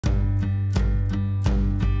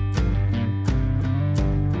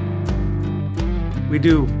We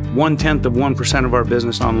do 1/10 of 1% of our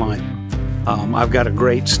business online. I've got a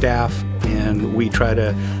great staff, and we try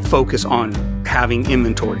to focus on having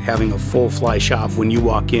inventory, having a full fly shop. When you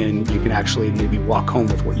walk in, you can actually maybe walk home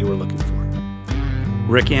with what you were looking for.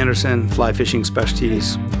 Rick Anderson, Fly Fishing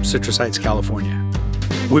Specialties, Citrus Heights, California.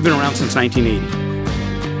 We've been around since 1980.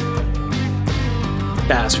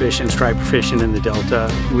 Bass fishing, striper fishing in the Delta.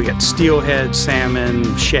 We got steelhead,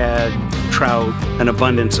 salmon, shad, trout, an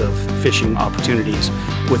abundance of fishing opportunities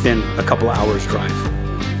within a couple of hours drive.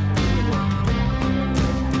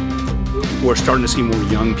 We're starting to see more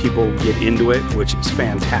young people get into it, which is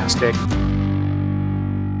fantastic.